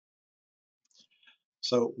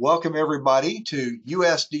So welcome everybody to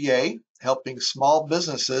USDA Helping Small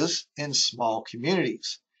Businesses in Small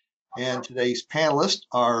Communities. And today's panelists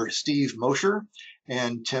are Steve Mosher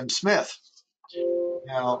and Tim Smith.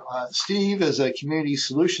 Now, Steve is a Community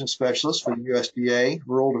Solutions Specialist for the USDA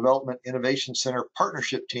Rural Development Innovation Center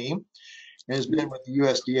Partnership Team and has been with the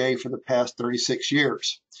USDA for the past 36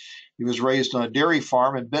 years. He was raised on a dairy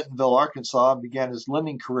farm in Bentonville, Arkansas, and began his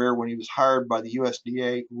lending career when he was hired by the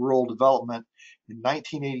USDA Rural Development in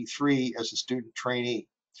 1983 as a student trainee.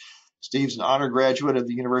 Steve's an honor graduate of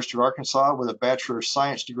the University of Arkansas with a Bachelor of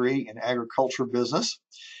Science degree in agriculture business.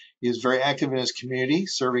 He is very active in his community,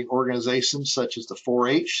 serving organizations such as the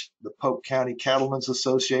 4-H, the Polk County Cattlemen's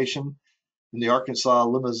Association, and the Arkansas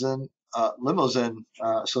Limousin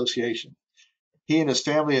Association. He and his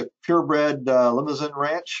family have purebred Limousin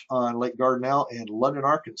Ranch on Lake Gardnell in London,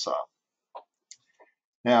 Arkansas.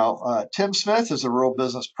 Now, Tim Smith is a Rural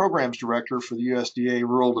Business Programs Director for the USDA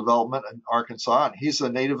Rural Development in Arkansas, and he's a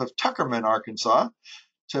native of Tuckerman, Arkansas.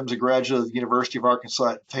 Tim's a graduate of the University of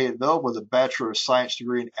Arkansas at Fayetteville with a Bachelor of Science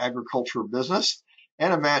degree in agricultural business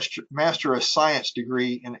and a Master of Science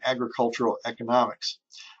degree in agricultural economics.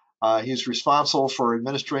 He's responsible for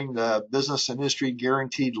administering the Business Industry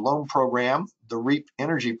Guaranteed Loan Program, the REAP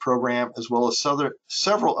Energy Program, as well as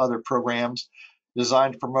several other programs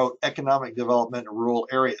designed to promote economic development in rural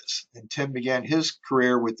areas. And Tim began his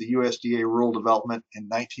career with the USDA Rural Development in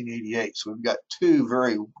 1988. So we've got two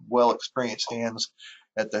very well-experienced hands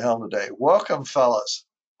at the helm today. Welcome, fellas.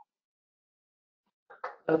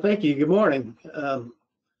 Thank you. Good morning.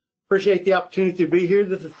 Appreciate the opportunity to be here.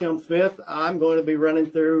 This is Tim Smith. I'm going to be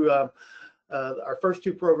running through our first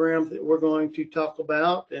two programs that we're going to talk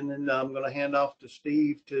about, and then I'm going to hand off to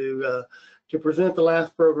Steve to present the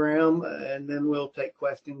last program, and then we'll take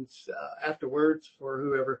questions afterwards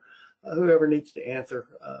for whoever needs to answer.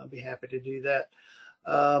 I'll be happy to do that.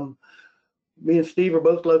 Me and Steve are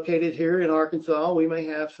both located here in Arkansas. We may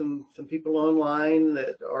have some people online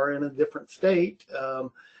that are in a different state.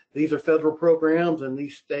 These are federal programs, and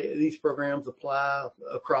these programs apply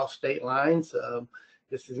across state lines.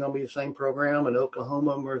 This is going to be the same program in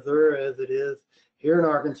Oklahoma, Missouri as it is here in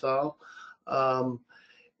Arkansas.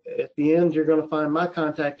 At the end, you're going to find my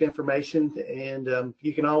contact information, and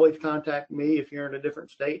you can always contact me if you're in a different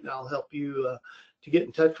state, and I'll help you to get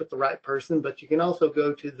in touch with the right person. But you can also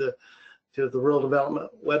go to the Rural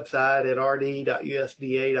Development website at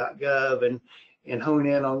rd.usda.gov and hone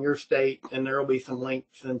in on your state, and there will be some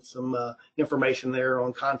links and some information there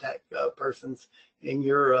on contact persons in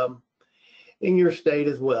your state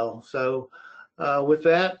as well. So with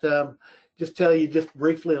that, just tell you just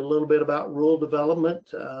briefly a little bit about rural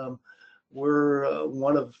development. We're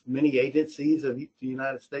one of many agencies of the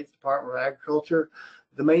United States Department of Agriculture.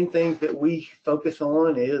 The main things that we focus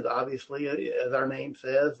on is obviously, as our name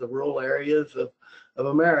says, the rural areas of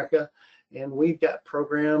America. And we've got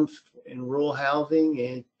programs in rural housing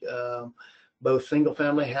and both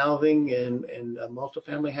single-family housing and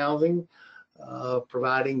multifamily housing,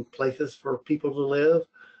 providing places for people to live.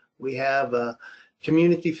 We have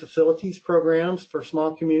community facilities programs for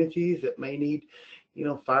small communities that may need,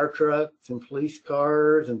 fire trucks and police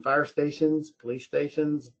cars and fire stations, police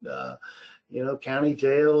stations, county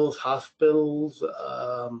jails, hospitals,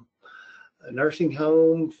 nursing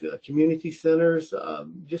homes, community centers,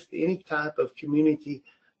 just any type of community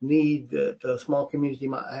need that a small community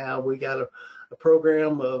might have. We got a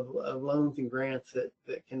program of loans and grants that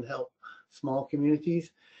can help small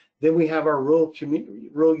communities. Then we have our rural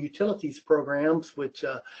utilities programs, which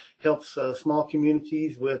helps small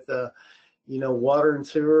communities with, water and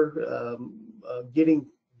sewer, getting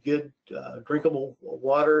good drinkable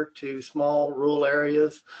water to small rural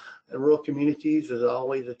areas. Rural communities is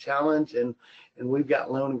always a challenge, and we've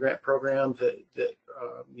got loan and grant programs that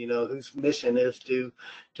whose mission is to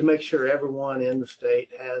make sure everyone in the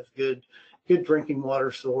state has good drinking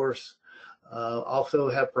water source.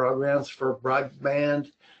 Also have programs for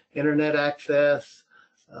broadband internet access.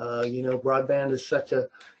 Broadband is such a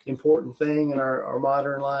important thing in our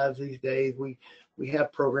modern lives these days. We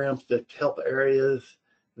have programs to help areas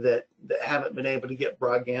that haven't been able to get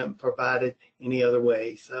broadband provided any other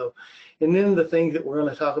way. So, and then the things that we're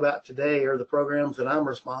going to talk about today are the programs that I'm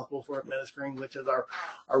responsible for administering, which is our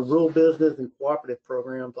rural business and cooperative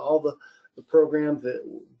programs. All the programs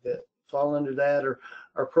that fall under that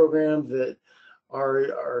are programs that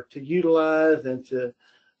are to utilize and to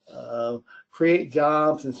create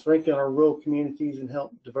jobs and strengthen our rural communities and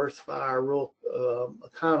help diversify our rural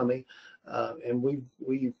economy. And we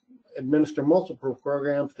administer multiple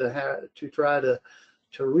programs to try to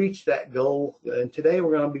to reach that goal. And today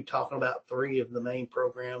we're going to be talking about 3 of the main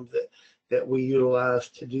programs that we utilize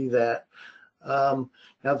to do that. Now,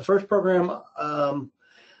 the first program,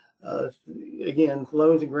 again,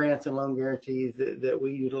 loans and grants and loan guarantees that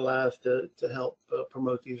we utilize to help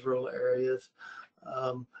promote these rural areas.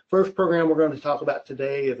 First program we're going to talk about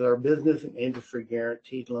today is our Business and Industry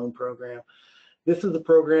Guaranteed Loan Program. This is a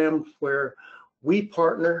program where we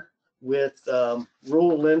partner with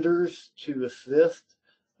rural lenders to assist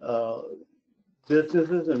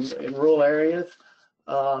businesses in rural areas.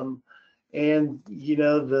 And you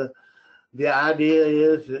know, the idea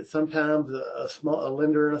is that sometimes a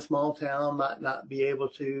lender in a small town might not be able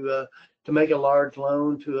to make a large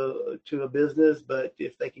loan to a business, but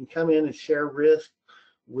if they can come in and share risk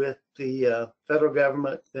with the federal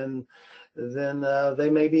government, then they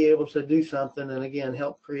may be able to do something, and again,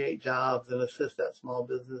 help create jobs and assist that small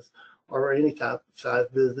business or any type of size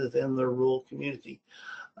business in the rural community.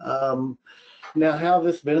 Now, how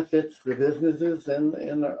this benefits the businesses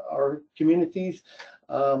in our communities,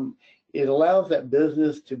 it allows that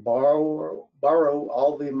business to borrow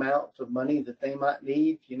all the amounts of money that they might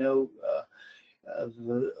need. You know,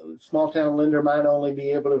 the small town lender might only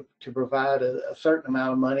be able to provide a certain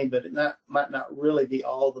amount of money, but it might not really be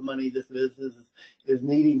all the money this business is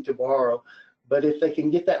needing to borrow. But if they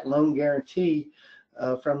can get that loan guarantee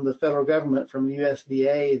from the federal government, from the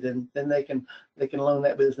USDA, then they can loan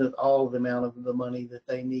that business all the amount of the money that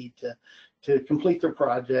they need to complete their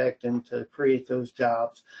project and to create those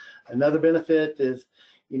jobs. Another benefit is,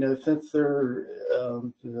 you know, since they're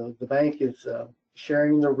the bank is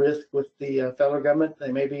sharing the risk with the federal government,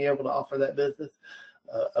 they may be able to offer that business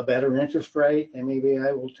a better interest rate. They may be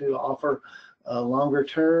able to offer longer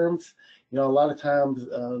terms. You know, a lot of times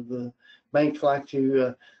the banks like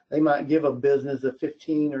to, they might give a business a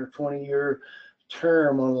 15 or 20-year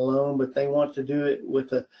term on a loan, but they want to do it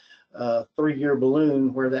with a 3-year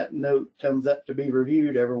balloon where that note comes up to be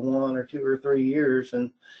reviewed every 1 or 2 or 3 years.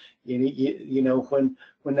 And you know,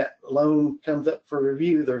 when that loan comes up for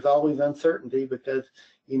review, there's always uncertainty because,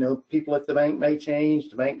 you know, people at the bank may change,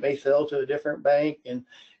 the bank may sell to a different bank, and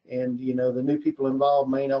you know, the new people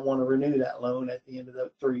involved may not want to renew that loan at the end of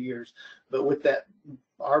the 3 years. But with that,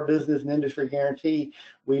 our Business and Industry Guarantee,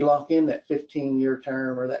 we lock in that 15-year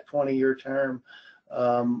term or that 20-year term,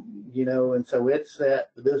 you know, and so it's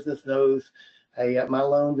that the business knows, hey, my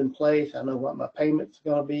loan's in place, I know what my payment's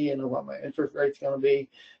going to be, I know what my interest rate's going to be,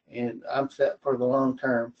 and I'm set for the long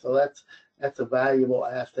term. So that's a valuable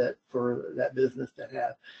asset for that business to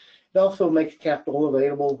have. It also makes capital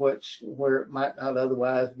available, where it might not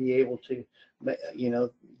otherwise be able to, you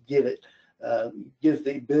know, get it. Gives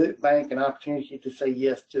the bank an opportunity to say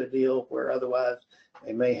yes to a deal where otherwise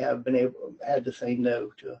they may have had to say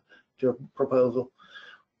no to a proposal.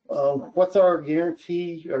 What's our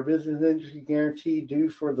guarantee, our Business Industry Guarantee, do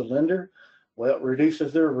for the lender? Well, it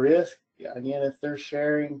reduces their risk. Again, if they're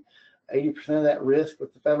sharing 80% of that risk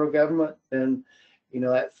with the federal government, then, you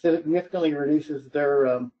know, that significantly reduces their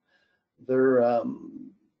amount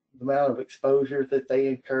of exposure that they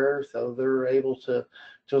incur, so they're able to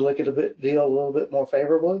look at a deal a little bit more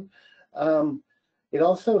favorably. It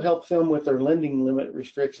also helps them with their lending limit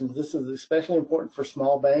restrictions. This is especially important for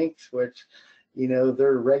small banks, which, you know,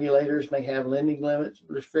 their regulators may have lending limit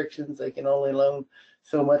restrictions. They can only loan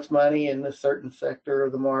so much money in a certain sector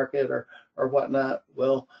of the market or whatnot.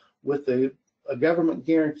 Well, with a government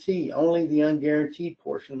guarantee, only the unguaranteed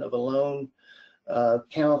portion of a loan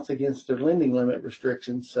counts against their lending limit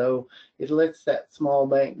restrictions. So it lets that small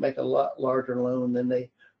bank make a lot larger loan than they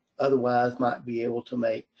otherwise might be able to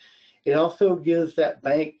make. It also gives that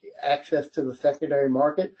bank access to the secondary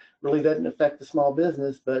market. Really doesn't affect the small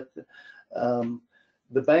business, but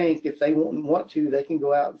the bank, if they want to, they can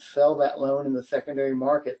go out and sell that loan in the secondary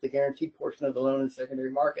market, the guaranteed portion of the loan in the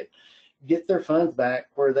secondary market, get their funds back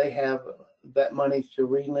where they have that money to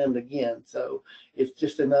relend again. So it's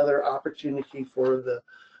just another opportunity for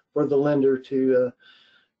the lender to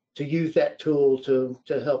use that tool to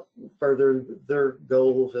help further their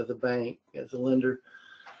goals as a bank, as a lender.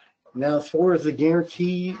 Now, as far as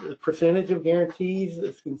the percentage of guarantees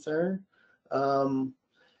is concerned,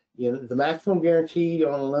 you know, the maximum guarantee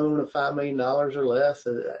on a loan of $5 million or less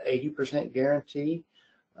is an 80% guarantee.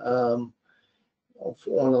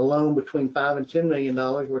 On a loan between $5 and $10 million,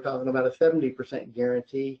 we're talking about a 70%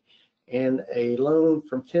 guarantee, and a loan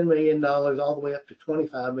from $10 million all the way up to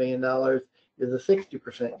 $25 million is a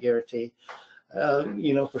 60% guarantee.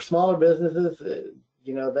 You know, for smaller businesses,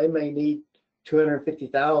 you know, they may need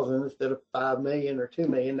 $250,000 instead of $5 million or $2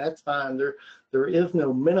 million. That's fine. There is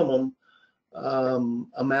no minimum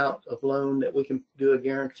amount of loan that we can do a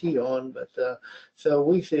guarantee on. But so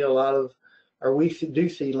we see a lot of, or we do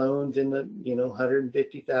see loans in the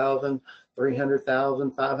 $150,000,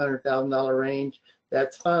 $300,000, $500,000 range.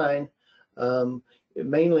 That's fine.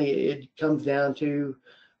 Mainly it comes down to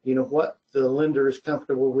what the lender is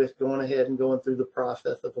comfortable with going ahead and going through the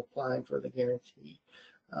process of applying for the guarantee.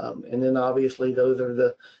 And then obviously those are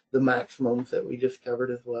the maximums that we just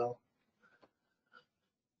covered as well.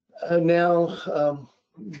 Now,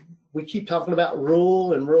 we keep talking about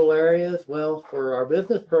rural and rural areas. Well, for our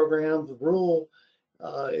business programs, rural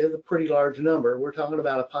is a pretty large number. We're talking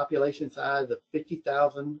about a population size of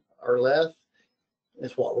 50,000 or less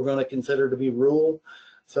is what we're going to consider to be rural.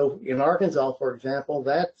 So in Arkansas, for example,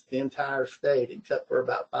 that's the entire state except for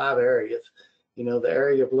about 5 areas. The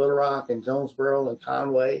area of Little Rock and Jonesboro and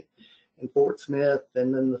Conway and Fort Smith,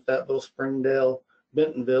 and then the Fayetteville, Springdale,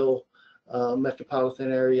 Bentonville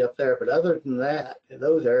metropolitan area up there. But other than that, in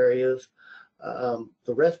those areas, the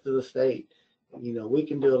rest of the state, we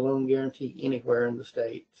can do a loan guarantee anywhere in the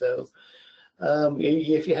state. So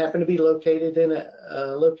if you happen to be located in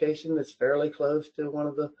a location that's fairly close to one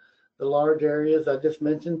of the large areas I just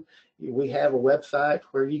mentioned, we have a website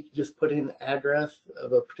where you can just put in the address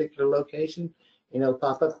of a particular location,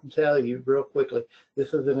 pop up and tell you real quickly,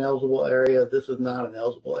 this is an eligible area, this is not an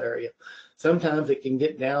eligible area. Sometimes it can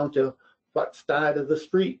get down to what side of the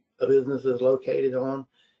street a business is located on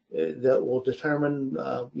that will determine,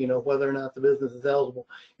 whether or not the business is eligible.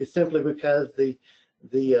 It's simply because the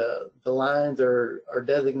lines are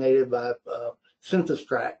designated by census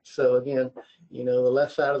tract. So again, the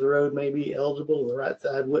left side of the road may be eligible and the right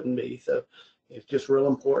side wouldn't be. So it's just real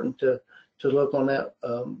important to look on that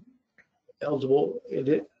eligible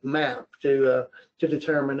map to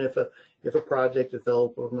determine if a project is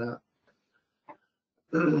eligible or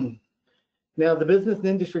not. Now, the business and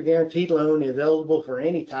industry guaranteed loan is eligible for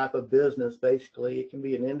any type of business, basically. It can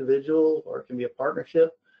be an individual or it can be a partnership,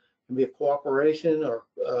 it can be a cooperation or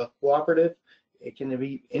a cooperative. It can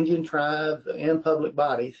be Indian tribes and public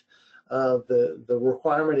bodies. The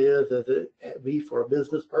requirement is that it be for a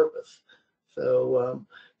business purpose. So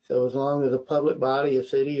as long as a public body, a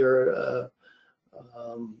city, or a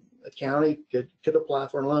county could apply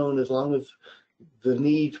for a loan, as long as the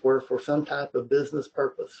needs were for some type of business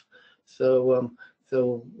purpose. So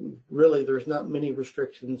really, there's not many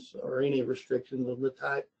restrictions or any restrictions on the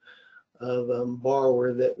type of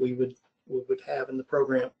borrower that we would have in the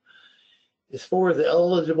program. As far as the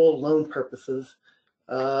eligible loan purposes,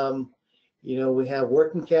 we have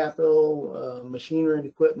working capital, machinery and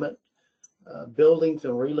equipment, buildings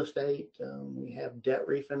and real estate. We have debt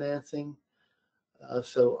refinancing.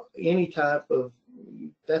 So any type of,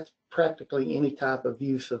 that's practically any type of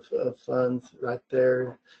use of funds right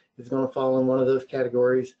there is going to fall in one of those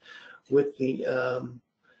categories. With the,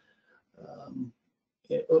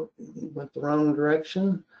 it went the wrong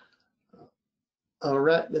direction. All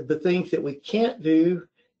right, the things that we can't do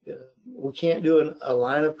a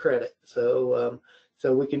line of credit. So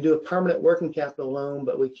we can do a permanent working capital loan,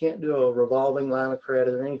 but we can't do a revolving line of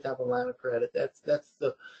credit or any type of line of credit. That's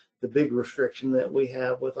the big restriction that we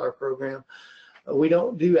have with our program. We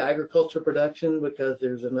don't do agriculture production because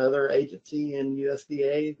there's another agency in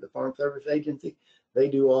USDA, the Farm Service Agency. They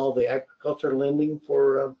do all the agriculture lending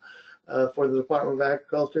for the Department of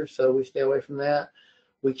Agriculture, so we stay away from that.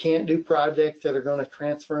 We can't do projects that are going to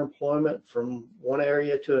transfer employment from one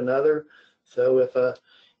area to another. So if a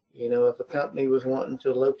company was wanting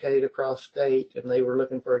to locate across state and they were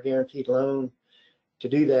looking for a guaranteed loan to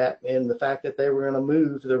do that, and the fact that they were going to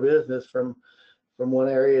move their business from one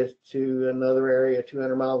area to another area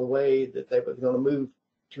 200 miles away, that they were going to move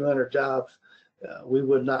 200 jobs, we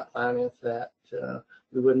would not finance that.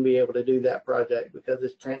 We wouldn't be able to do that project because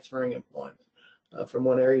it's transferring employment from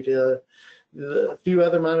one area to the other. A few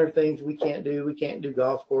other minor things we can't do. We can't do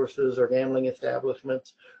golf courses or gambling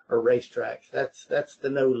establishments or racetracks. That's the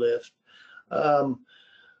no list.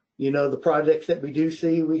 The projects that we do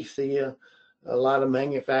see, we see a lot of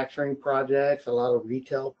manufacturing projects, a lot of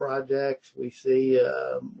retail projects. We see,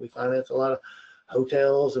 we finance a lot of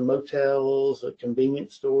hotels and motels,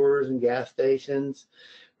 convenience stores and gas stations.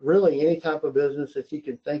 Really, any type of business that you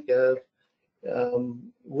can think of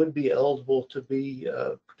would be eligible to be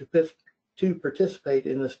to participate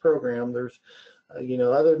in this program. There's,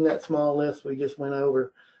 other than that small list we just went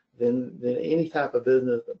over, then any type of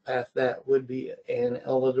business past that would be an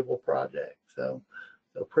eligible project. So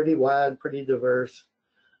pretty wide, pretty diverse.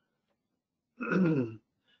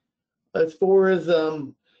 As far as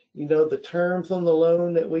the terms on the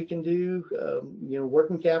loan that we can do,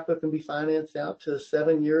 working capital can be financed out to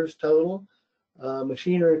 7 years total.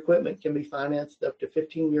 Machinery equipment can be financed up to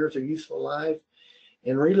 15 years of useful life,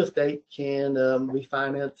 and real estate can be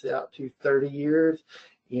financed out to 30 years.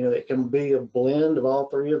 You know, it can be a blend of all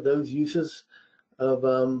three of those uses of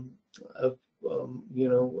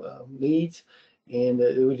needs, and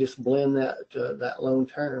we just blend that loan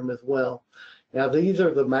term as well. Now, these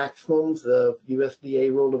are the maximums of USDA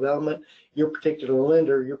Rural Development. Your particular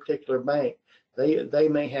lender, your particular bank, they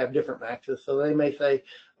may have different maxes. So they may say,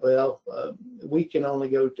 well, we can only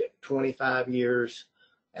go to 25 years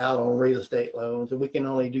out on real estate loans, and we can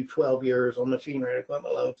only do 12 years on machinery and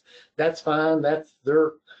equipment loans. That's fine. That's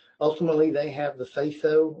ultimately they have the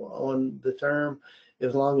say-so on the term,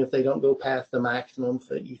 as long as they don't go past the maximums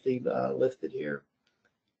that you see listed here.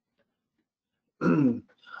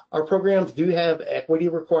 Our programs do have equity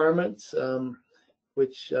requirements,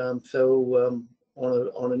 which on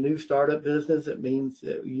a new startup business, it means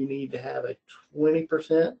that you need to have a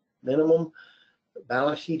 20% minimum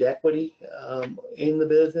balance sheet equity in the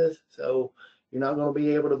business. So you're not going to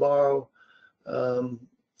be able to borrow 100%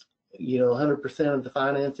 of the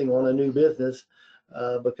financing on a new business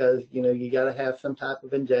because you got to have some type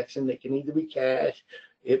of injection. It can either be cash.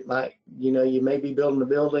 It might, you may be building a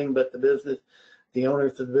building, but the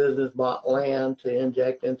owners of the business bought land to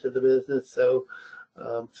inject into the business. So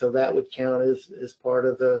that would count as part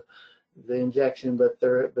of the injection, but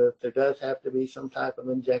there does have to be some type of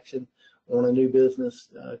injection on a new business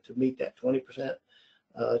to meet that 20%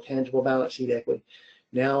 tangible balance sheet equity.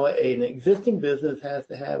 Now, an existing business has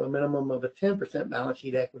to have a minimum of a 10% balance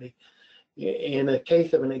sheet equity. In the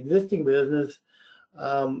case of an existing business,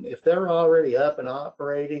 if they're already up and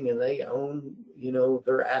operating and they own,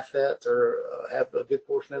 their assets or have a good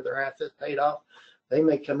portion of their assets paid off, they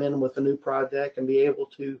may come in with a new project and be able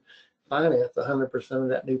to finance 100% of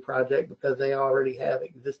that new project because they already have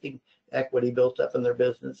existing equity built up in their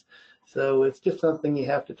business. So it's just something you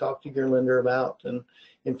have to talk to your lender about and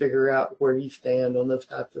figure out where you stand on those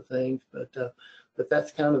types of things. But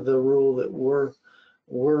that's kind of the rule that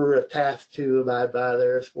we're tasked to abide by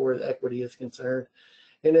there as far as equity is concerned.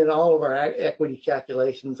 And then all of our equity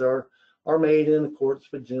calculations are made in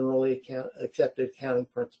accordance with generally accepted accounting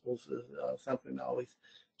principles. Is something to always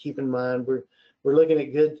keep in mind. We're looking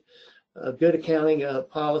at good accounting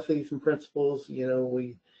policies and principles.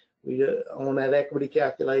 We on that equity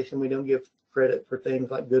calculation, we don't give credit for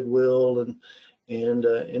things like goodwill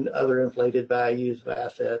and other inflated values of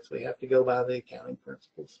assets. We have to go by the accounting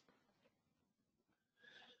principles.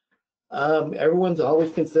 Everyone's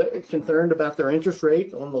always concerned about their interest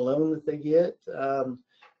rate on the loan that they get.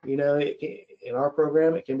 In our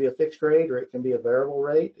program, it can be a fixed rate or it can be a variable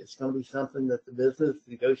rate. It's going to be something that the business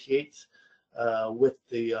negotiates with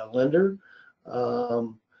the lender.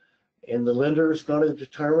 And the lender is going to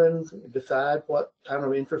decide what kind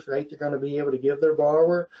of interest rate they're going to be able to give their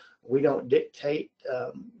borrower. We don't dictate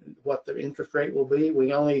what their interest rate will be.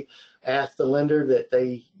 We only ask the lender that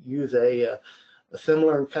they use a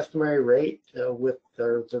similar and customary rate with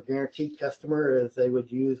their guaranteed customer as they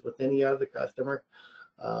would use with any other customer.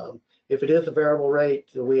 If it is a variable rate,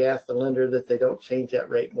 we ask the lender that they don't change that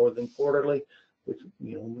rate more than quarterly, which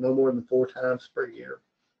no more than 4 times per year.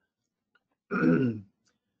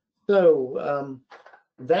 So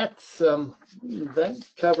that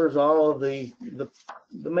covers all of the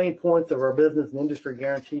main points of our business and industry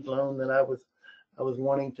guaranteed loan that I was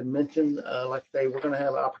wanting to mention. Like I say, we're going to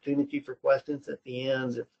have an opportunity for questions at the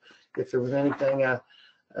end if there was anything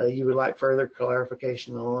you would like further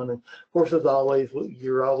clarification on. And of course, as always,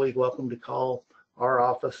 you're always welcome to call our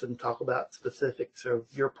office and talk about specifics of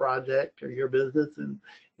your project or your business, and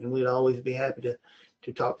we'd always be happy to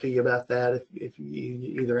talk to you about that if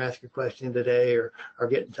you either ask your question today or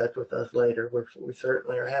get in touch with us later. We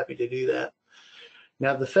certainly are happy to do that.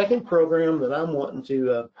 Now, the second program that I'm wanting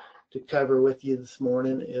to cover with you this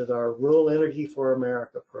morning is our Rural Energy for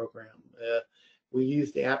America program. We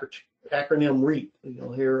use the acronym REAP.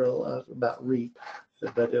 You'll hear about REAP,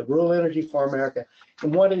 but Rural Energy for America.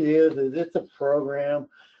 And what it is it's a program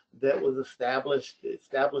that was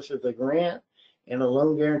establishes a grant and a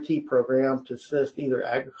loan guarantee program to assist either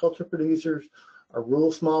agriculture producers or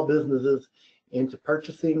rural small businesses into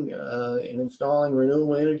purchasing and installing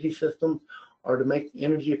renewable energy systems or to make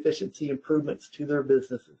energy efficiency improvements to their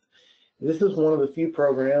businesses. This is one of the few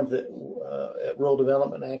programs that at Rural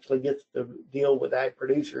Development actually gets to deal with ag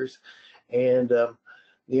producers. And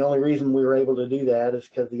the only reason we were able to do that is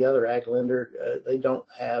because the other ag lender, they don't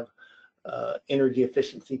have energy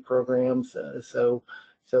efficiency programs. So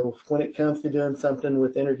when it comes to doing something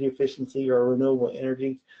with energy efficiency or renewable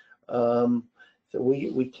energy, so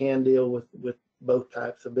we can deal with both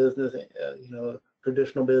types of business,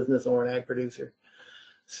 traditional business or an ag producer.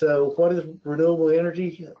 So what is renewable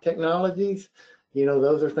energy technologies? You know,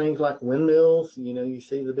 those are things like windmills. You know, you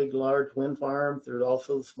see the big, large wind farms. There's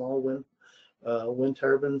also small wind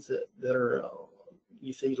turbines that are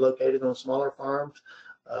you see located on smaller farms.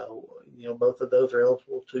 You know, both of those are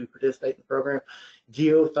eligible to participate in the program.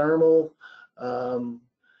 Geothermal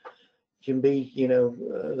can be, you know,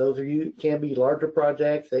 those can be larger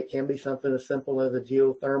projects. They can be something as simple as a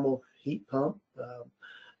geothermal heat pump,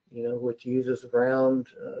 you know, which uses ground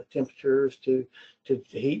temperatures to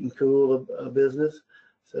heat and cool a business.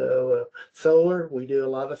 So solar, we do a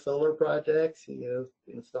lot of solar projects, you know,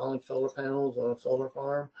 installing solar panels on a solar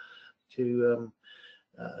farm to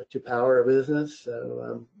power a business.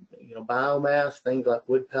 So, you know, biomass, things like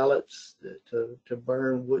wood pellets to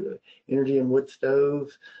burn wood, energy in wood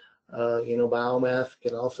stoves. You know, biomass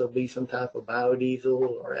can also be some type of biodiesel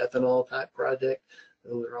or ethanol type project.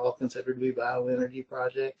 Those are all considered to be bioenergy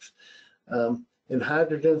projects. And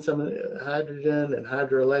hydrogen, hydrogen and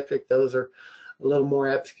hydroelectric, those are a little more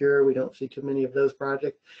obscure. We don't see too many of those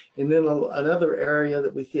projects. And then another area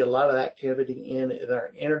that we see a lot of activity in is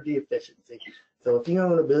our energy efficiency. So if you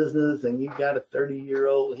own a business and you've got a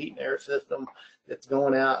 30-year-old heat and air system that's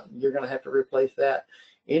going out, you're going to have to replace that.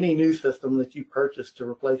 Any new system that you purchase to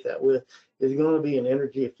replace that with is going to be an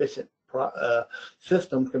energy efficient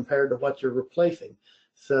system compared to what you're replacing.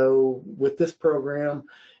 So with this program,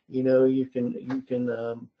 you know, you can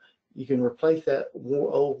replace that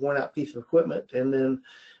old worn out piece of equipment and then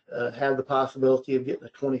have the possibility of getting a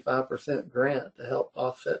 25% grant to help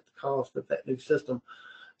offset the cost of that new system.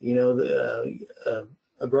 You know,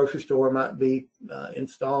 a grocery store might be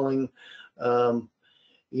installing,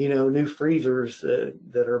 you know, new freezers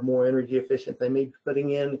that are more energy efficient. They may be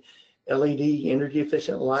putting in LED energy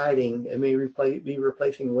efficient lighting. It may be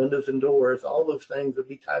replacing windows and doors. All those things would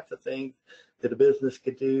be types of things that a business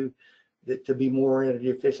could do to be more energy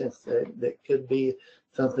efficient. That could be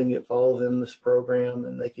something that falls in this program,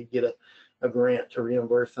 and they could get a grant to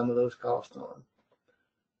reimburse some of those costs on.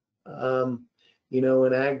 You know,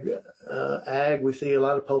 in ag, we see a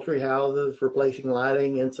lot of poultry houses replacing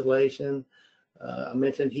lighting, insulation. I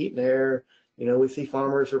mentioned heat and air. You know, we see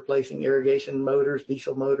farmers replacing irrigation motors,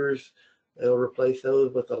 diesel motors. They'll replace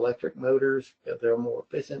those with electric motors because they're more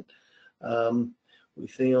efficient. We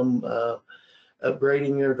see them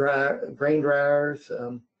upgrading their grain dryers,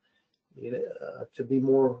 you know, to be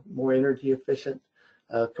more energy efficient.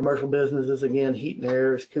 Commercial businesses, again, heat and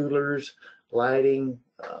air, coolers, lighting,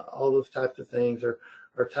 all those types of things are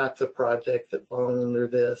types of projects that fall under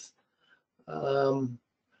this.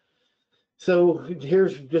 So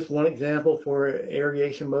here's just one example for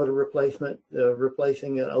irrigation motor replacement,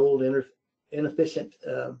 replacing an old inefficient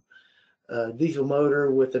diesel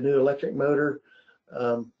motor with a new electric motor.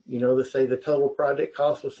 You know, let's say the total project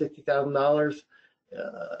cost was $50,000.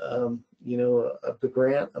 You know, of the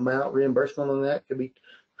grant amount reimbursement on that could be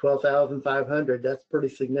 $12,500. That's a pretty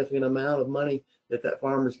significant amount of money that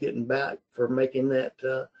farmer's getting back for making that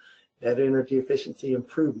energy efficiency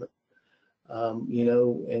improvement. You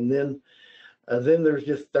know, and then there's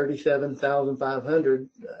just $37,500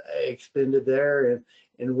 expended there,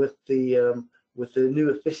 and with the new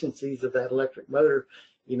efficiencies of that electric motor,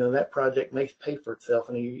 you know, that project may pay for itself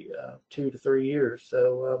in 2 to 3 years.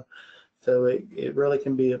 So it really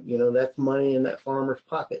can be, you know, that's money in that farmer's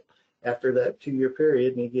pocket after that 2-year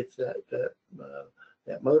period, and he gets that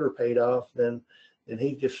motor paid off, then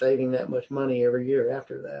he's just saving that much money every year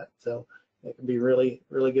after that. So it can be really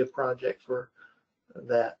good project for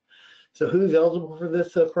that. So who's eligible for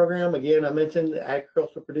this program? Again, I mentioned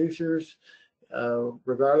agricultural producers,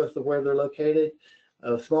 regardless of where they're located.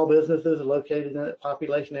 Small businesses are located in a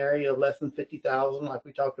population area of less than 50,000, like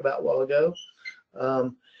we talked about a while ago.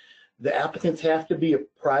 The applicants have to be a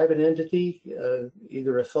private entity,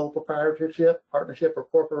 either a sole proprietorship, partnership, or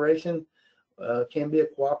corporation. Can be a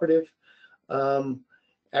cooperative.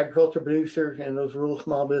 Agriculture producer and those rural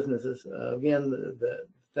small businesses. Again, the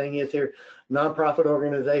thing is here, nonprofit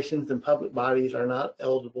organizations and public bodies are not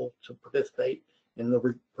eligible to participate in the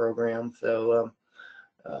REAP program. So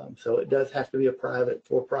it does have to be a private,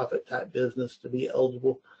 for-profit type business to be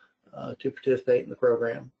eligible to participate in the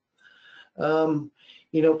program.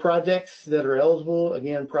 You know, projects that are eligible,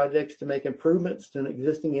 again, projects to make improvements to an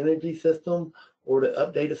existing energy system or to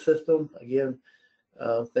update a system. Again,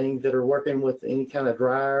 things that are working with any kind of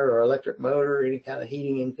dryer or electric motor, any kind of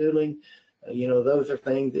heating and cooling. You know, those are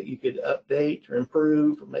things that you could update or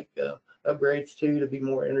improve or make upgrades to be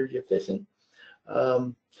more energy efficient.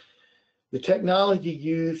 The technology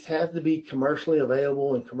used has to be commercially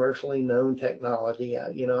available and commercially known technology.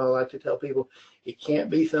 You know, I like to tell people it can't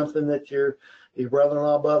be something that your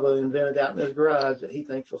brother-in-law Bubba invented out in his garage that he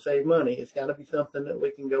thinks will save money. It's got to be something that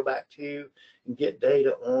we can go back to and get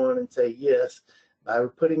data on and say, yes, by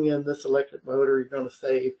putting in this electric motor, you're going to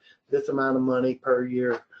save this amount of money per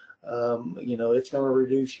year. You know, it's going to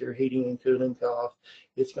reduce your heating and cooling costs.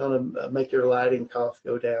 It's going to make your lighting costs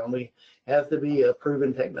go down. We have to be a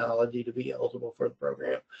proven technology to be eligible for the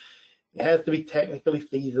program. It has to be technically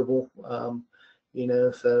feasible. You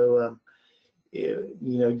know, so you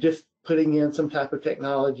know, just putting in some type of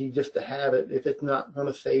technology just to have it, if it's not going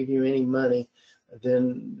to save you any money,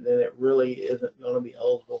 then it really isn't going to be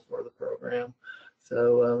eligible for the program.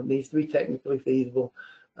 So it needs to be technically feasible.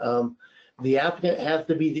 The applicant has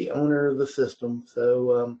to be the owner of the system.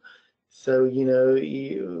 So, you know,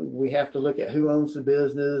 we have to look at who owns the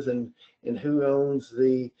business and who owns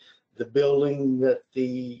the building that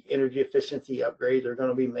the energy efficiency upgrades are going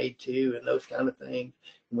to be made to, and those kind of things.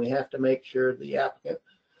 And we have to make sure the applicant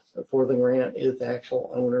for the grant is the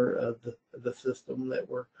actual owner of the system that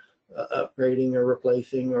we're upgrading or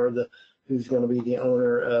replacing, or who's going to be the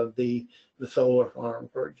owner of the solar farm,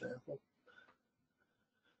 for example.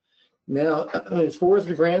 Now, as far as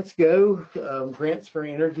the grants go, grants for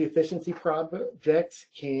energy efficiency projects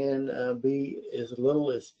can be as little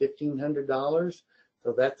as $1,500.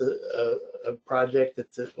 So that's a project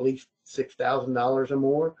that's at least $6,000 or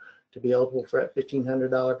more to be eligible for that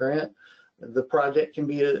 $1,500 grant. The project can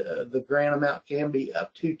be, the grant amount can be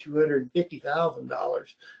up to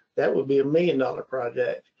 $250,000. That would be $1 million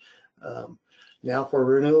project. Now for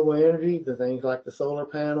renewable energy, the things like the solar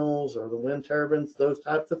panels or the wind turbines, those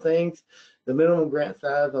types of things, the minimum grant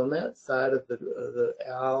size on that side of the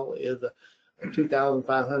aisle is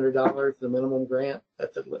 $2,500, the minimum grant.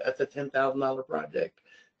 That's a $10,000 project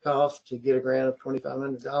cost to get a grant of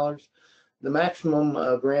 $2,500. The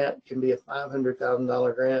maximum grant can be a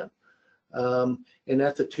 $500,000 grant, and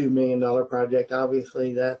that's a $2 million project.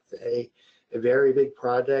 Obviously, that's a very big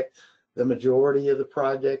project. The majority of the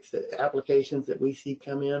projects, applications that we see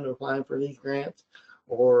come in applying for these grants,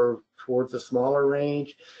 or towards the smaller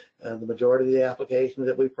range, the majority of the applications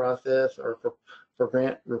that we process are for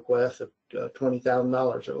grant requests of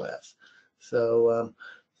 $20,000 or less. So,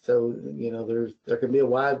 you know, there can be a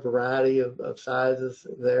wide variety of sizes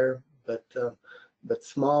there, but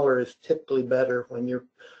smaller is typically better when you're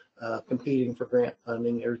competing for grant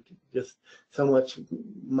funding. There's just so much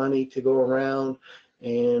money to go around,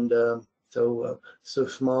 and so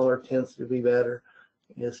smaller tends to be better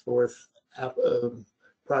as far as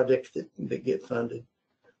projects that get funded.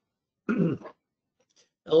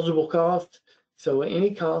 Eligible cost. So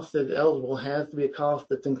any cost that's eligible has to be a cost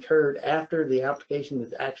that's incurred after the application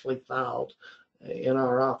is actually filed in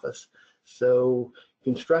our office. So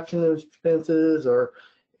construction expenses or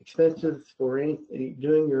expenses for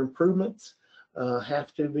doing your improvements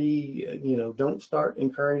have to be, you know, don't start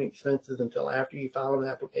incurring expenses until after you file an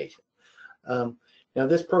application. Now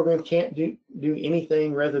this program can't do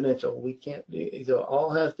anything residential. We can't do, so it all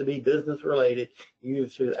has to be business related, either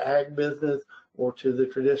to the ag business or to the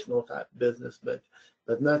traditional type business, but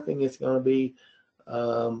nothing is going to be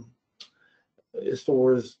as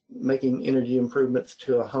far as making energy improvements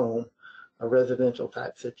to a home, a residential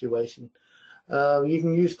type situation. You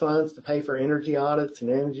can use funds to pay for energy audits and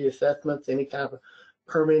energy assessments, any kind of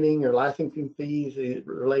permitting or licensing fees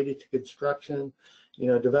related to construction, you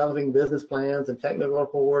know, developing business plans and technical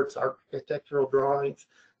reports, architectural drawings,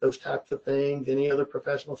 those types of things, any other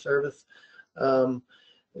professional service.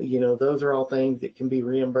 You know, those are all things that can be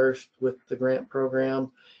reimbursed with the grant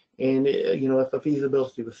program. And, you know, if a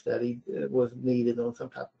feasibility study was needed on some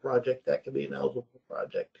type of project, that could be an eligible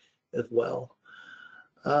project as well.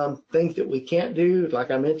 Things that we can't do, like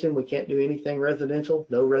I mentioned, we can't do anything residential,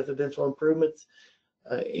 no residential improvements.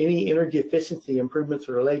 Any energy efficiency improvements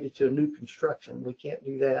related to a new construction, we can't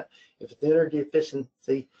do that. If it's an energy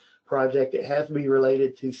efficiency project, it has to be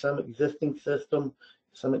related to some existing system,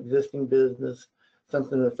 some existing business,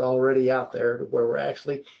 something that's already out there, where we're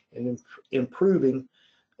actually improving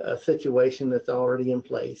a situation that's already in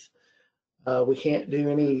place. We can't do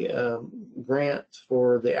any grants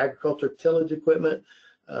for the agriculture tillage equipment.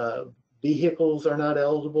 Vehicles are not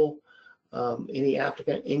eligible. Any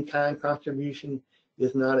applicant in-kind contribution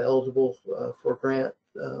is not eligible for grant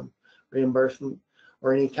reimbursement,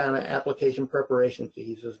 or any kind of application preparation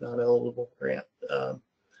fees is not eligible for grant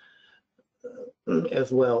as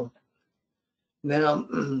well. Now,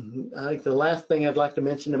 I think the last thing I'd like to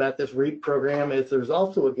mention about this REAP program is there's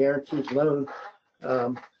also a guaranteed loan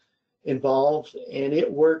involved, and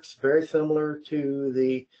it works very similar to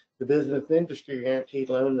the the business industry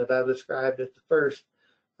guaranteed loan that I described at the first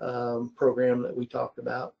program that we talked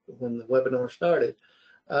about when the webinar started.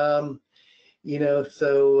 You know,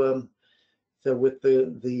 so with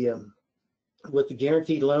the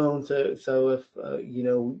guaranteed loan, so if you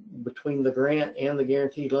know, between the grant and the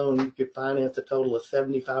guaranteed loan, you could finance a total of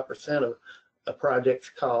 75% of a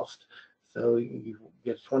project's cost. So you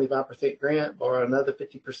get a 25% grant, borrow another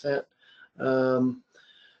 50%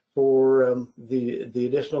 for the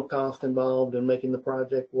additional cost involved in making the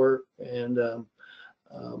project work. And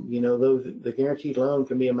you know, the guaranteed loan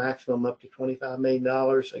can be a maximum up to $25 million.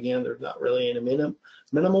 Again, there's not really any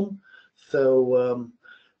minimum. So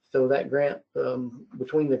so that grant,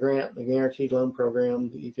 between the grant and the guaranteed loan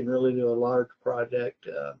program, you can really do a large project.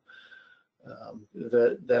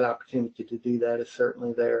 That opportunity to do that is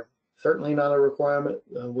certainly there. Certainly not a requirement.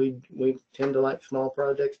 We tend to like small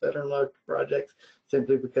projects better than large projects,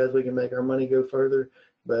 simply because we can make our money go further.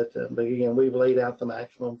 But again, we've laid out the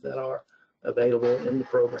maximums that are available in the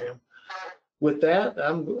program. With that,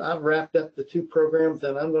 I've wrapped up the two programs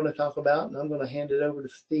that I'm going to talk about, and I'm going to hand it over to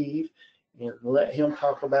Steve and let him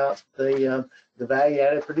talk about the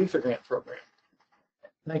value-added producer grant program.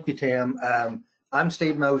 Thank you, Tim. I'm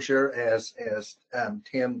Steve Mosher, as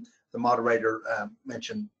Tim, the moderator,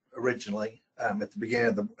 mentioned originally at the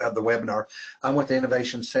beginning of the webinar. I'm with the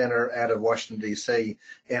Innovation Center out of Washington, D.C.,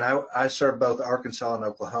 and I serve both Arkansas and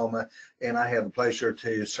Oklahoma, and I have the pleasure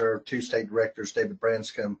to serve two state directors, David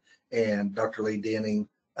Branscombe and Dr. Lee Denning,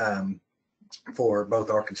 for both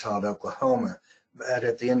Arkansas and Oklahoma. But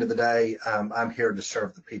at the end of the day, I'm here to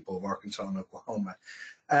serve the people of Arkansas and Oklahoma.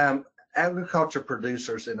 Agriculture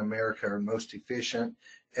producers in America are most efficient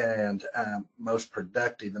and most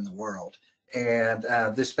productive in the world. And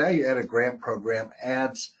this value-added grant program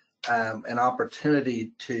adds an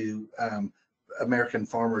opportunity to American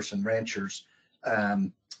farmers and ranchers,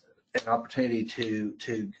 an opportunity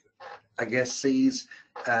to I guess, seize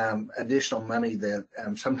additional money that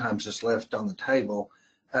sometimes is left on the table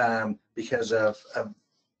because of I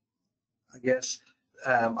guess,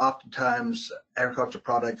 oftentimes agriculture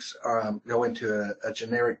products go into a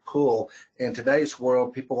generic pool. In today's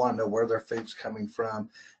world, people want to know where their food's coming from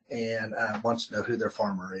and wants to know who their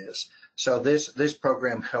farmer is. So this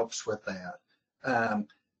program helps with that.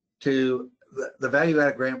 The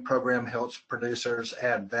value-added grant program helps producers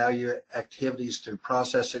add value activities through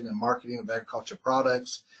processing and marketing of agriculture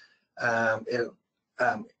products. It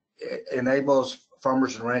enables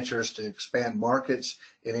farmers and ranchers to expand markets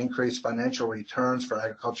and increase financial returns for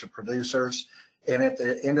agriculture producers. And at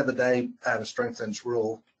the end of the day, strengthens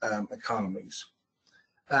rural economies.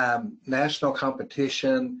 National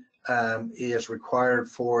competition is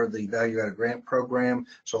required for the value-added grant program.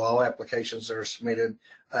 So all applications that are submitted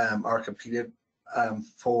are competed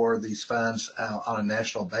for these funds on a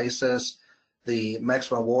national basis. The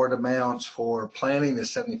maximum award amounts for planning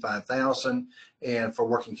is $75,000, and for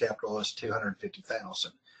working capital is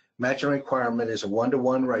 $250,000. Matching requirement is a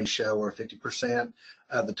 1-to-1 ratio, or 50%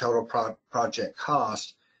 of the total project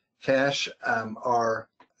cost. Cash or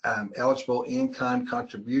eligible in-kind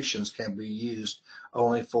contributions can be used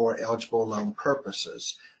only for eligible loan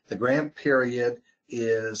purposes. The grant period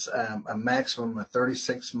is a maximum of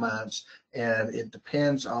 36 months, and it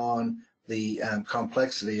depends on the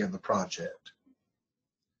complexity of the project.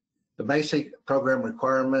 The basic program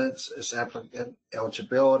requirements is applicant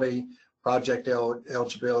eligibility, project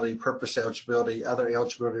eligibility, purpose eligibility, other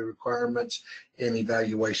eligibility requirements, and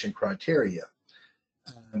evaluation criteria.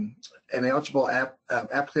 An eligible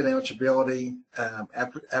applicant eligibility,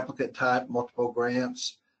 applicant type, multiple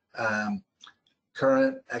grants,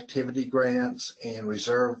 current activity grants, and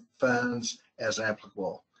reserve funds as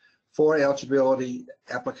applicable. For eligibility,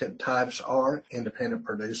 applicant types are independent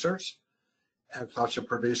producers, agriculture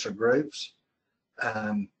producer groups,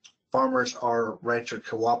 farmers or rancher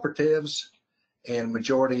cooperatives, and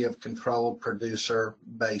majority of controlled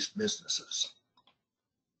producer-based businesses.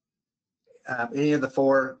 Any of the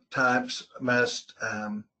four types must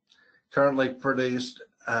currently produce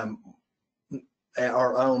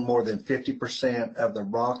or own more than 50% of the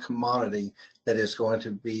raw commodity that is going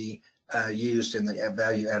to be used in the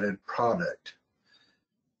value-added product.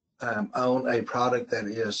 Own a product that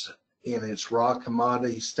is in its raw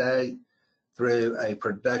commodity state through a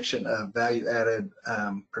production of value-added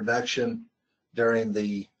production during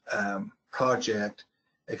the project,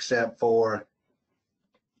 except for,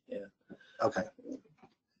 okay,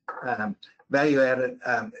 value-added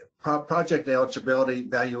project eligibility,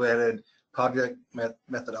 value-added project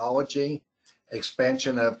methodology,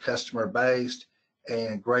 expansion of customer-based,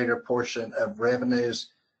 and greater portion of revenues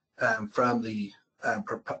from the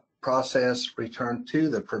process return to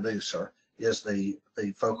the producer is the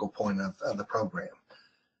focal point of the program.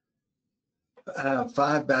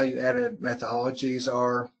 5 value-added methodologies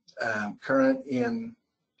are current in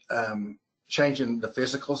changing the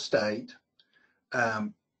physical state,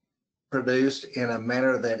 produced in a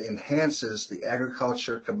manner that enhances the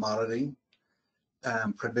agriculture commodity,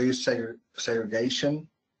 produce segregation,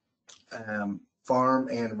 farm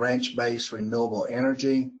and ranch-based renewable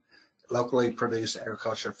energy, locally produced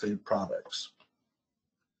agriculture food products.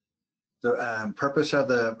 The purpose of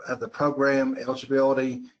the program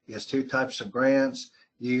eligibility is 2 types of grants,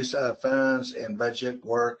 use of funds, and budget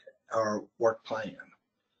work or work plan.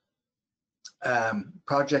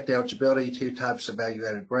 Project eligibility, 2 types of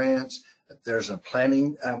value-added grants. There's a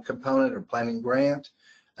planning component or planning grant.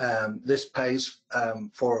 This pays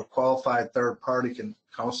for qualified third-party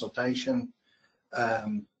consultation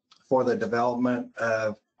for the development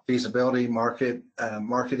of feasibility, marketing,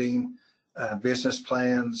 business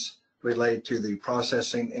plans related to the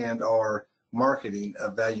processing and or marketing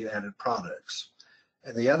of value-added products.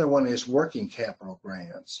 And the other one is working capital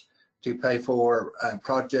grants to pay for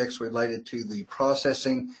projects related to the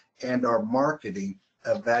processing and or marketing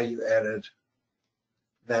of value-added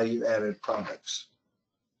products.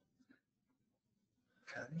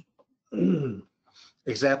 Okay.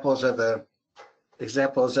 Examples of the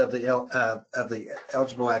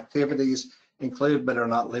eligible activities include but are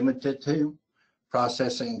not limited to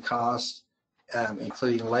processing costs,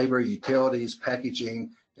 including labor, utilities,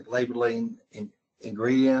 packaging, labeling,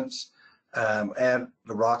 ingredients, add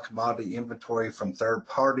the raw commodity inventory from third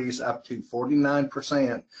parties up to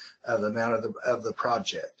 49% of the amount of the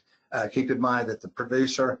project. Keep in mind that the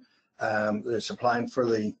producer that's applying for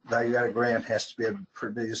the value-added grant has to be able to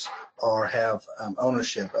produce or have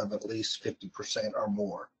ownership of at least 50% or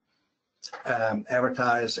more.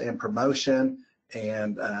 Advertise and promotion,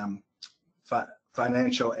 and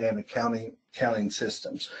financial and accounting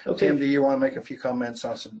systems. Okay. Tim, do you want to make a few comments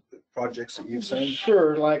on some projects that you've seen?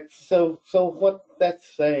 Sure. Like so what that's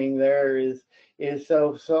saying there is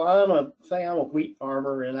so I'm a wheat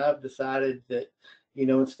farmer, and I've decided that, you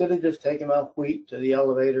know, instead of just taking my wheat to the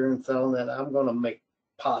elevator and selling it, I'm going to make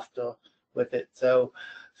pasta with it. So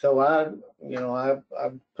I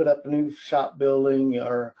put up a new shop building,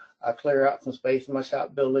 or I clear out some space in my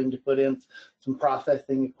shop building to put in some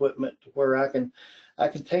processing equipment to where I can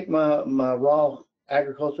take my raw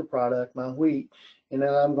agriculture product, my wheat, and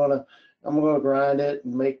then I'm gonna grind it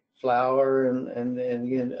and make flour and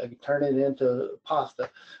again turn it into pasta.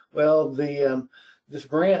 Well, this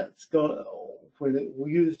grant's gonna, when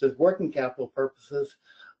we use as working capital purposes,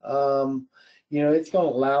 it's going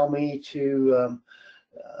to allow me to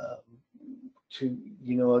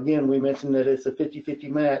again, we mentioned that it's a 50-50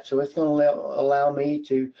 match, so it's going to allow me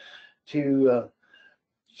to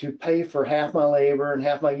pay for half my labor and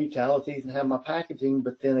half my utilities and half my packaging,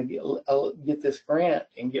 but then I'll get this grant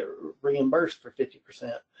and get reimbursed for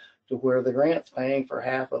 50%, to where the grant's paying for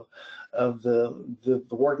half of the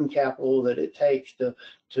working capital that it takes to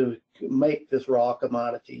make this raw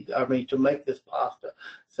commodity, to make this pasta.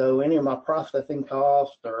 So any of my processing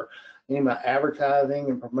costs, or any of my advertising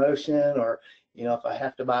and promotion, or if I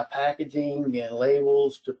have to buy packaging and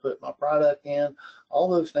labels to put my product in, all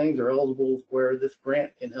those things are eligible where this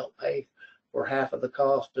grant can help pay for half of the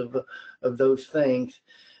cost of those things.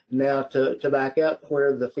 Now, to back up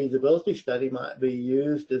where the feasibility study might be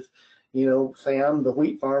used is, say I'm the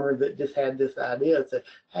wheat farmer that just had this idea and said,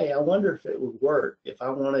 hey, I wonder if it would work if I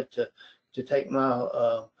wanted to take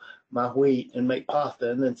my wheat and make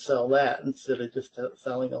pasta and then sell that instead of just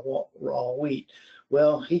selling a raw wheat.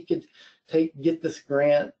 Well, he could get this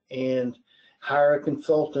grant and hire a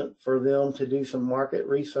consultant for them to do some market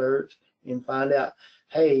research and find out,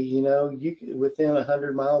 hey, you within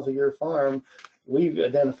 100 miles of your farm, we've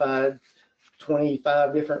identified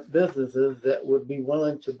 25 different businesses that would be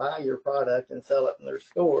willing to buy your product and sell it in their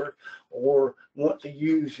store, or want to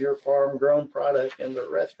use your farm grown product in their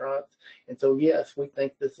restaurants. And so, yes, we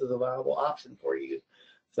think this is a viable option for you.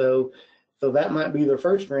 So that might be their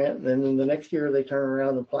first grant, and then the next year they turn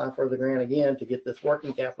around and apply for the grant again to get this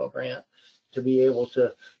working capital grant to be able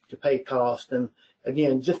to pay cost. And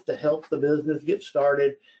again, just to help the business get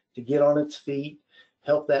started, to get on its feet,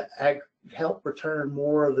 help return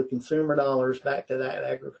more of the consumer dollars back to that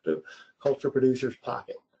agriculture producer's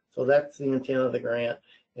pocket. So that's the intent of the grant,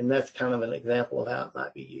 and that's kind of an example of how it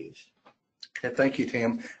might be used. Okay, thank you,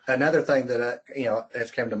 Tim. Another thing that has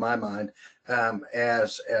come to my mind,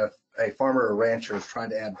 as a farmer or rancher is trying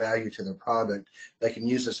to add value to their product, they can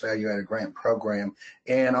use this value-added grant program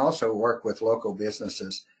and also work with local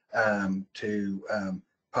businesses to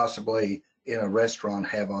possibly in a restaurant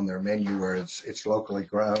have on their menu where it's locally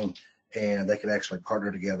grown, and they could actually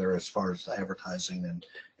partner together as far as the advertising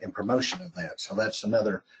and promotion of that. So that's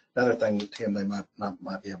another thing that Tim, they might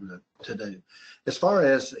be able to do. As far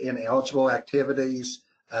as ineligible activities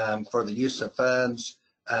for the use of funds,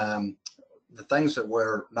 the things that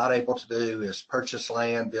we're not able to do is purchase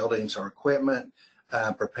land, buildings, or equipment,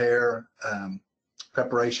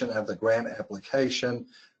 preparation of the grant application,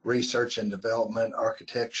 research and development,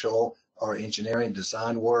 architectural or engineering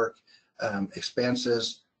design work,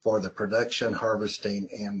 expenses for the production, harvesting,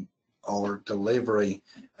 and or delivery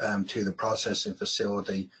to the processing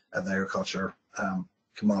facility of the agriculture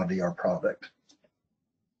commodity or product.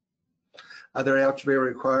 Other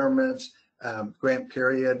eligibility requirements, grant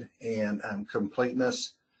period and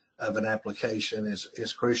completeness of an application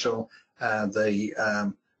is crucial.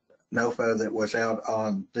 The NOFA that was out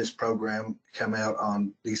on this program come out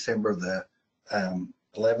on December the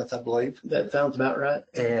 11th, I believe. That sounds about right.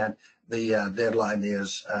 And the deadline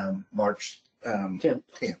is March 10th.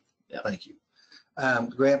 Yep. Thank you.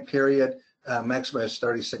 Grant period, maximum is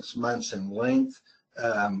 36 months in length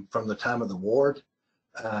from the time of the award.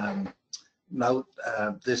 Note,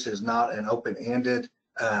 this is not an open-ended.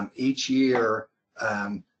 Each year,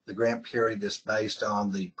 the grant period is based on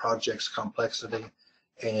the project's complexity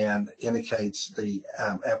and indicates the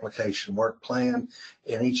application work plan.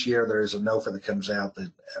 And each year there is a NOFA that comes out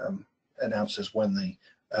that announces when the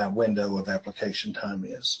window of application time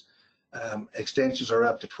is. Extensions are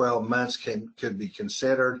up to 12 months could be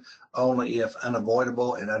considered only if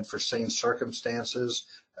unavoidable and unforeseen circumstances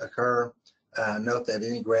occur. Note that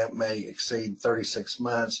any grant may exceed 36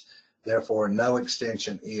 months. Therefore, no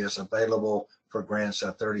extension is available for grants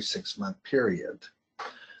a 36-month period.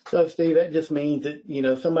 So, Steve, that just means that, you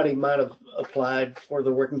know, somebody might have applied for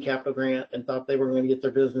the working capital grant and thought they were going to get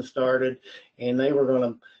their business started and they were going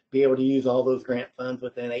to be able to use all those grant funds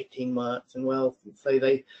within 18 months. And well, say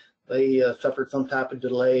they suffered some type of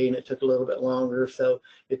delay and it took a little bit longer. So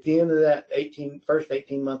at the end of that first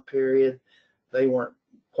 18-month period, they weren't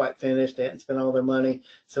quite finished. They hadn't spent all their money.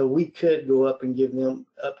 So we could go up and give them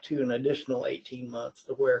up to an additional 18 months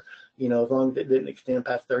to where, you know, as long as it didn't extend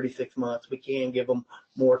past 36 months, we can give them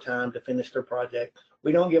more time to finish their project.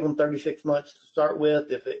 We don't give them 36 months to start with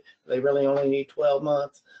if they really only need 12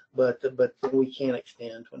 months, but we can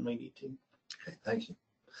extend when we need to. Okay, thank you.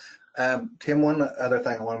 Tim, one other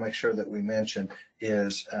thing I want to make sure that we mention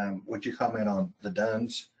is, would you comment on the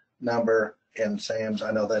DUNS number and SAMs?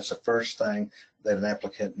 I know that's the first thing that an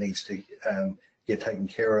applicant needs to get taken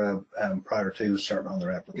care of prior to starting on their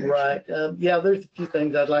application. Right. Yeah, there's a few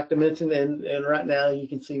things I'd like to mention, and right now you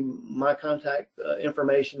can see my contact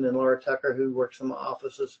information and Laura Tucker, who works in my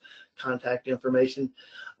office's contact information.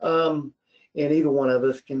 And either one of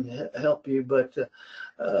us can help you, but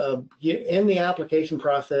in the application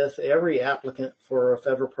process, every applicant for a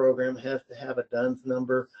federal program has to have a DUNS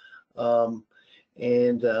number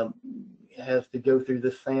and has to go through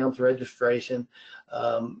the SAMS registration.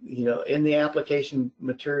 You know, in the application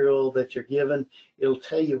material that you're given, it'll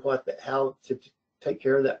tell you how to take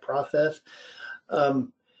care of that process.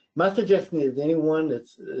 My suggestion is anyone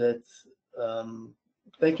that's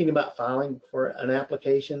thinking about filing for an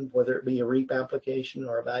application, whether it be a REAP application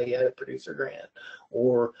or a value-added producer grant,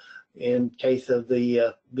 or in case of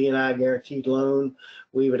the B&I guaranteed loan,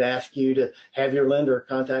 we would ask you to have your lender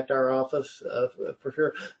contact our office for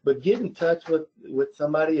sure. But get in touch with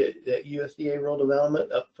somebody at USDA Rural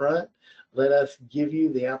Development up front. Let us give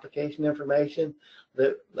you the application information.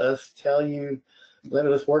 Let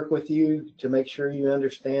us work with you to make sure you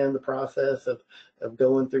understand the process of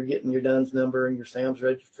going through getting your DUNS number and your SAMS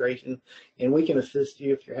registration, and we can assist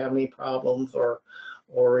you if you're having any problems or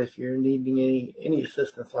if you're needing any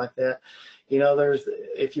assistance like that. You know,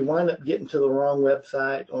 if you wind up getting to the wrong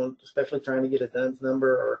website, especially trying to get a DUNS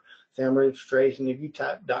number or SAM registration, if you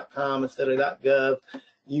type .com instead of .gov,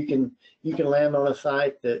 you can land on a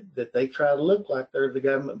site that they try to look like they're the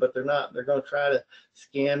government, but they're not. They're going to try to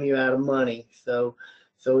scam you out of money. So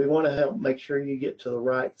we want to help make sure you get to the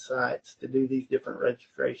right sites to do these different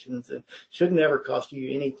registrations. And should never cost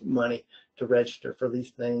you any money to register for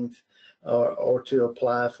these things or to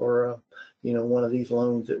apply for you know, one of these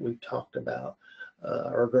loans that we've talked about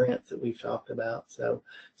or grants that we've talked about. So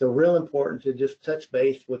real important to just touch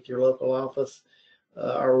base with your local office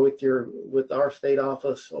or with our state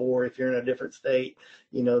office, or if you're in a different state,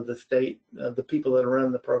 you know, the state, the people that are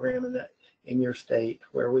running the program in your state,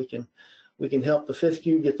 where we can help assist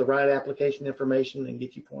you get the right application information and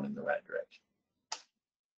get you pointed in the right direction.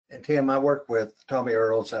 And Tim, I work with Tommy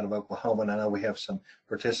Earls out of Oklahoma, and I know we have some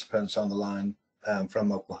participants on the line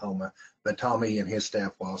from Oklahoma, but Tommy and his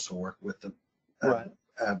staff will also work with the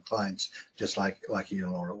clients, just like you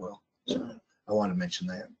and Laura will. So I want to mention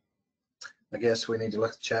that. I guess we need to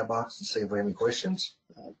look at the chat box and see if we have any questions.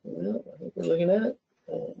 Well, I think we're looking at it.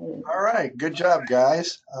 All right, good job,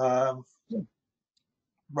 guys.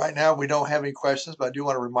 Right now, we don't have any questions, but I do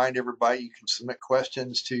want to remind everybody you can submit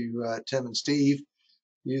questions to Tim and Steve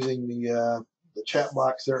using the chat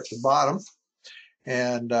box there at the bottom.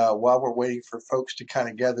 And while we're waiting for folks to kind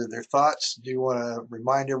of gather their thoughts, I do want to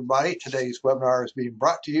remind everybody today's webinar is being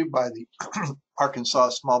brought to you by the Arkansas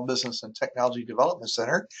Small Business and Technology Development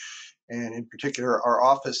Center, and in particular our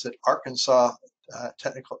office at Arkansas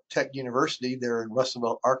Tech University there in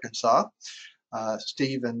Russellville, Arkansas.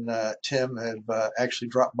 Steve and Tim have actually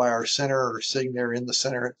dropped by our center, or sitting there in the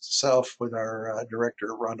center itself with our director,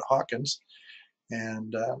 Rhonda Hawkins.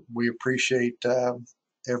 And we appreciate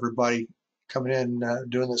everybody coming in,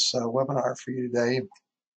 doing this webinar for you today,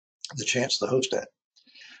 the chance to host it.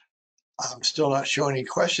 I'm still not showing any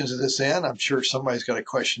questions at this end. I'm sure somebody's got a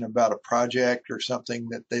question about a project or something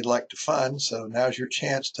that they'd like to fund. So now's your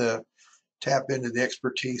chance to tap into the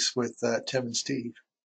expertise with Tim and Steve.